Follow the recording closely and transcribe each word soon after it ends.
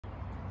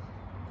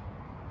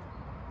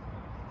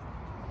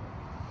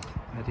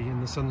Steady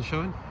in the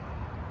sunshine.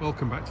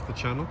 Welcome back to the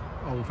channel,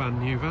 old van,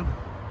 new van.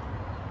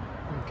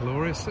 A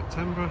glorious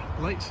September,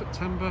 late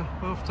September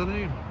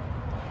afternoon.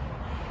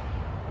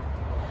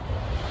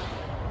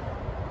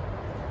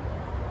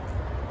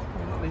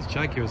 Well, these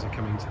Jaguars are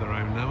coming to their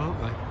own now,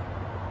 aren't they?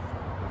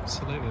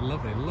 Absolutely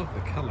lovely, love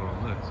the colour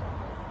on this.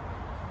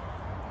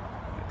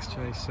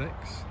 XJ6.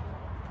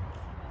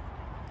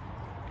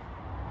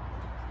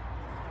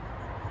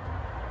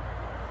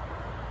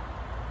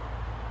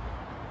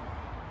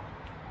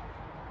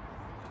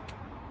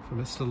 For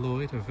Mr.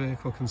 Lloyd of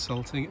Vehicle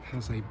Consulting, it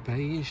has a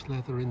beige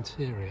leather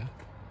interior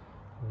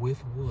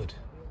with wood.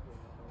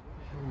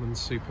 Hillman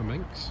Super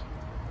Minx.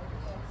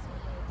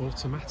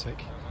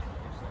 Automatic.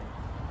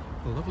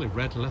 A lovely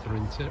red leather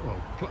interior,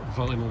 well,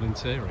 vinyl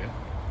interior.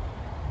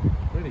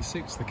 Really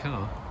suits the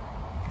car.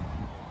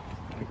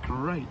 A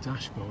great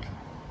dashboard.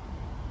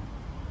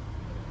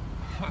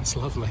 That's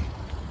lovely.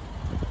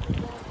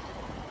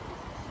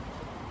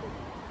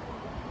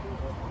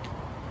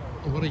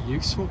 What a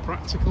useful,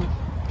 practical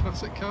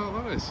classic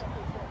car that is,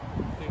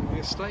 in the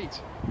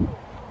estate.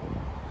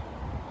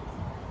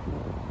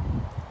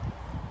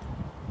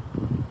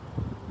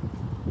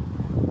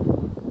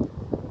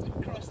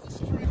 Across the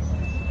street.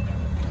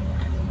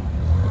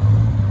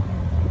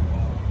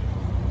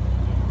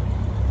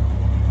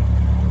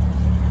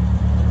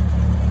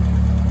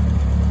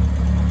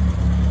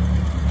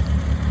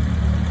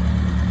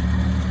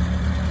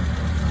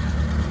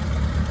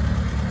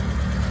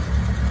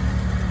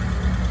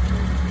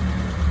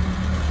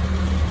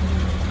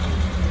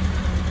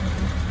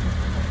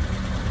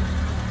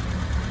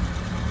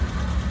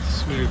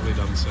 Smoothly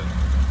done, sir.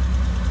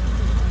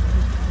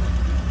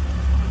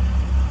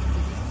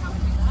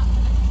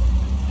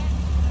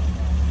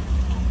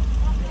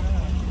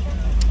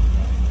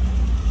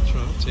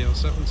 Triumph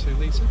TL7 2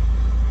 litre.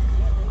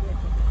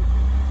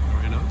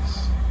 Very nice.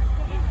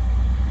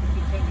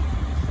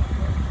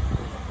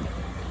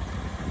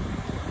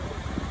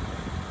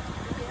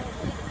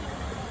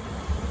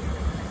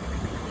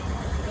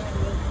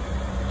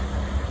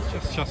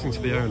 Just chatting to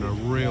the owner,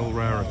 real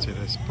rarity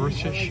this.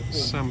 British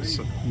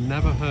Samson,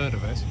 never heard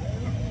of it.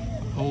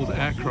 Old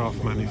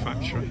aircraft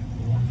manufacturer,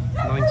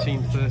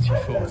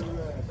 1934.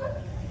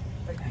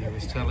 He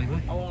was telling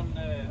me.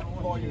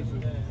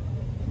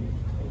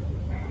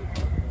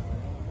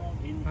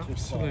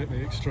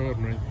 Absolutely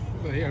extraordinary.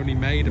 They only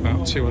made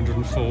about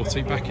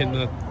 240 back in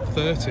the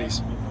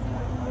 30s.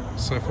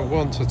 So for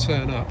one to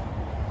turn up,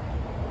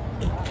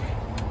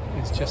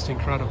 it's just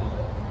incredible.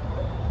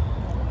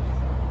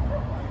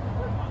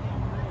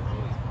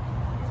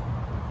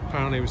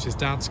 Apparently it was his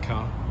dad's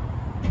car,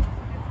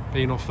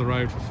 been off the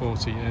road for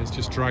 40 years,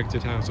 just dragged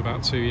it out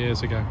about 2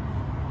 years ago,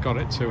 got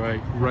it to a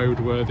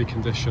roadworthy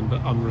condition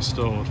but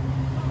unrestored.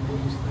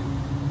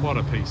 What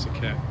a piece of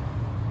kit.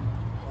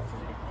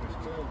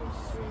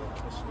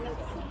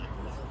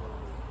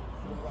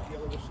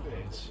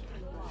 It's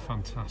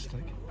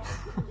fantastic.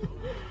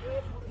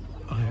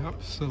 I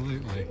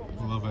absolutely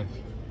love it.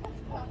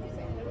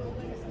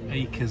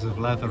 Acres of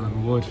leather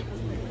and wood.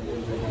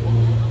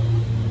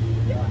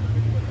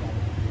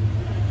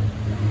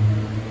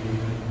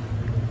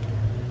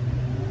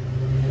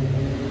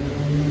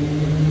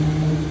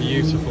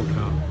 Beautiful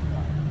car.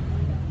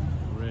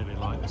 Really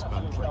like this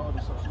Bentley.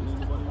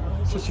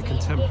 Such a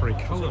contemporary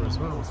colour as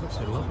well. It's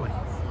absolutely lovely.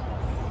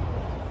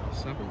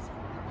 7.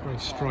 Very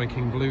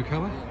striking blue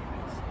colour.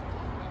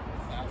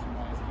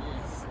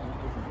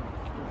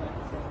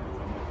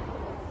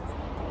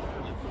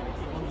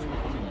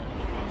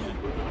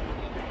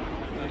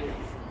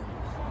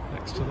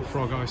 Next to the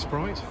Frog Eye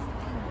Sprite.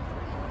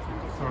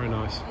 Very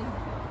nice.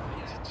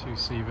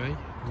 2CV,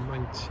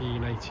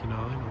 1989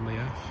 on the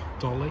F.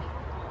 Dolly.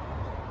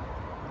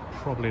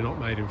 Probably not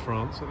made in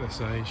France at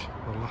this age.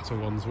 The latter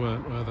ones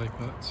weren't, were they?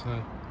 But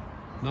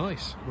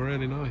nice,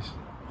 really nice.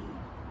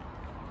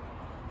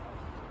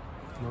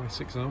 Nice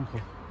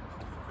example.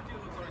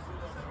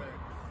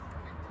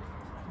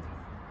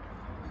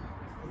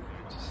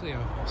 To see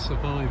a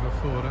Survivor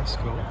Ford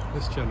Escort,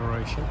 this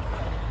generation,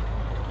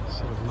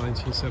 sort of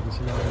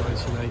 1979,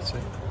 1980,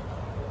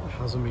 it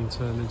hasn't been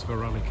turned into a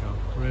rally car.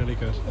 Really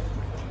good.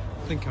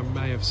 I think I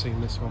may have seen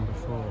this one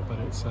before, but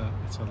it's a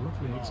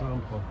lovely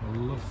example. I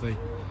love the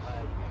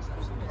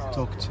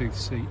dog tooth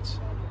seats.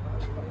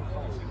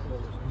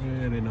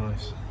 Really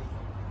nice.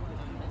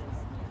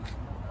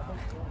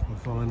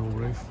 The vinyl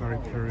roof, very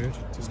period.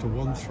 Just a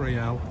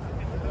 13L.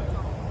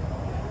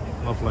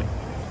 Lovely.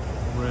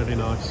 Really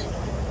nice.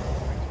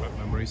 Back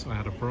memories. I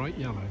had a bright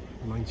yellow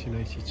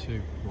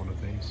 1982 one of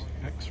these.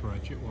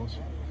 X-Reg it was.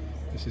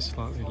 This is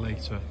slightly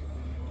later,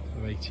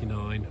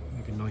 89,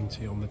 maybe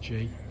 90 on the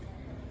G.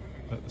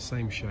 But the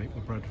same shape, the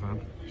bread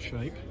van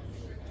shape.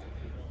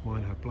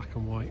 Mine had black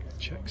and white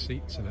check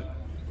seats in it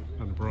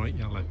and bright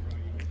yellow.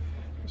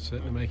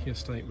 Certainly making a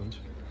statement.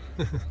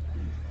 Probably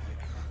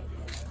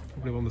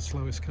one of the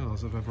slowest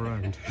cars I've ever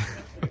owned.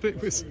 But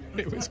it was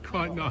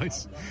quite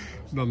nice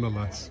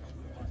nonetheless.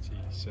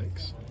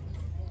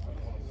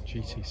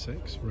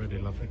 GT6, really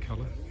lovely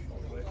colour.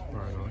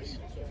 Very nice.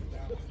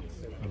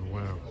 And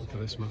wow, look at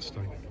this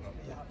Mustang.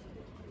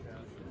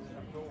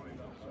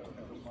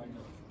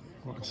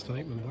 What a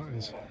statement that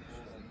is.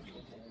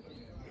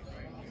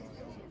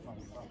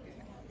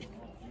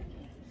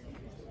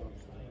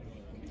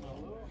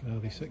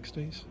 Early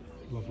 60s,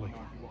 lovely.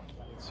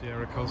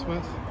 Sierra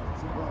Cosworth,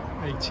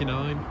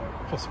 89,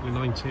 possibly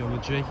 90 on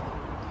the G.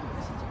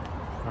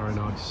 Very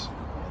nice.